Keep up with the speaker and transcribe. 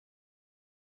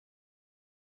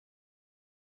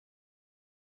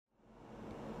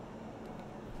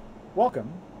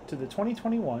Welcome to the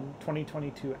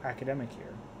 2021-2022 academic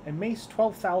year and MACE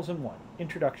 12001,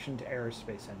 Introduction to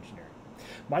Aerospace Engineering.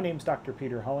 My name is Dr.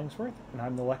 Peter Hollingsworth, and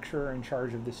I'm the lecturer in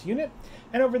charge of this unit,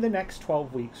 and over the next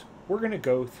 12 weeks, we're going to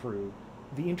go through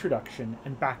the introduction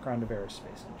and background of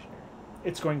aerospace engineering.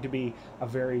 It's going to be a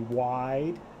very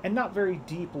wide and not very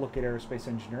deep look at aerospace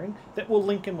engineering that will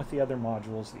link in with the other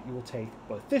modules that you will take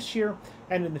both this year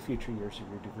and in the future years of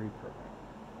your degree program.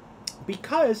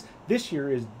 Because this year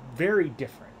is very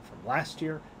different from last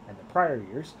year and the prior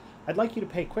years, I'd like you to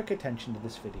pay quick attention to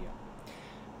this video.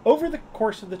 Over the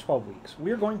course of the 12 weeks, we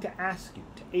are going to ask you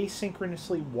to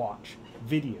asynchronously watch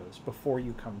videos before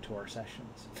you come to our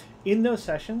sessions. In those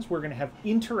sessions, we're going to have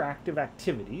interactive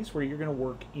activities where you're going to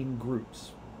work in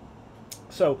groups.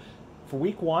 So for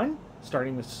week 1,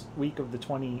 starting this week of the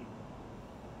 27th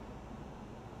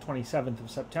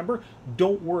of September,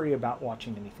 don't worry about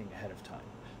watching anything ahead of time.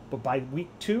 But by week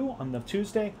 2, on the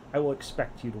Tuesday, I will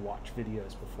expect you to watch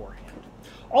videos beforehand.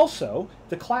 Also,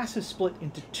 the class is split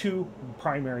into 2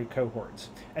 primary cohorts,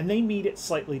 and they meet at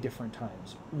slightly different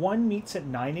times. One meets at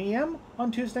 9 a.m.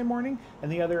 on Tuesday morning,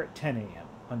 and the other at 10 a.m.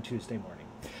 on Tuesday morning.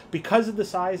 Because of the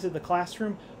size of the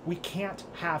classroom, we can't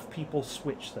have people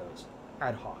switch those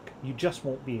ad hoc. You just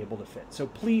won't be able to fit. So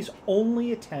please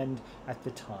only attend at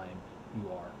the time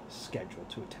you are scheduled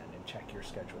to attend, and check your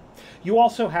schedule. You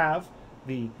also have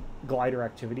the glider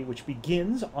activity, which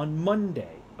begins on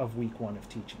Monday of week 1 of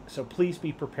teaching. So please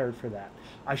be prepared for that.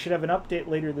 I should have an update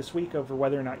later this week over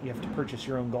whether or not you have to purchase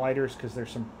your own gliders, because there's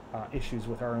some issues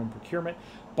with our own procurement.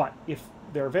 But if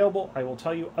they're available, I will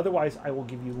tell you. Otherwise, I will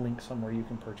give you links on where you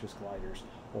can purchase gliders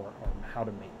or how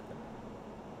to make them.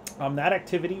 That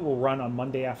activity will run on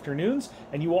Monday afternoons,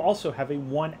 and you will also have a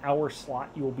 1-hour slot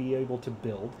you will be able to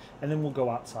build, and then we'll go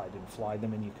outside and fly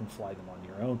them, and you can fly them on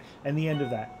your own. And the end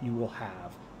of that, you will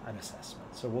have an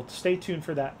assessment. So we'll stay tuned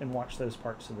for that and watch those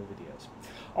parts of the videos.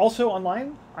 Also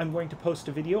online, I'm going to post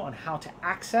a video on how to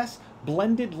access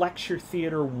Blended Lecture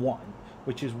Theater 1,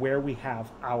 which is where we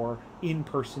have our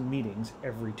in-person meetings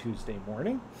every Tuesday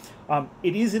morning.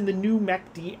 It is in the new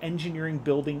MECD Engineering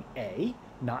Building A,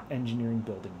 not Engineering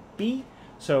Building B.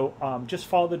 So just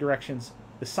follow the directions.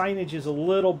 The signage is a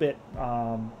little bit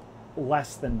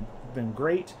less than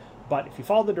great, but if you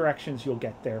follow the directions, you'll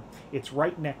get there. It's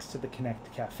right next to the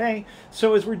Connect Cafe.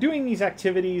 So as we're doing these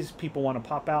activities, people want to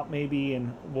pop out maybe,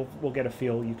 and we'll get a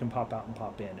feel. You can pop out and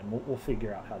pop in, and we'll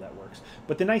figure out how that works.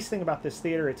 But the nice thing about this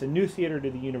theater, it's a new theater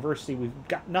to the university. We've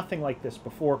got nothing like this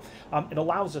before. It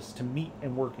allows us to meet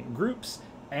and work in groups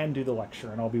and do the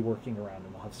lecture, and I'll be working around,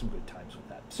 and we'll have some good times with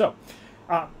that. So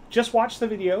just watch the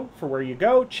video for where you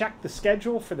go. Check the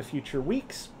schedule for the future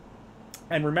weeks.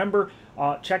 And remember,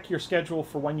 check your schedule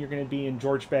for when you're going to be in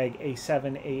George Bag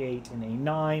A7, A8, and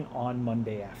A9 on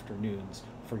Monday afternoons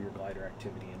for your glider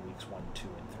activity in weeks 1, 2,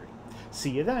 and 3. See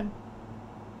you then.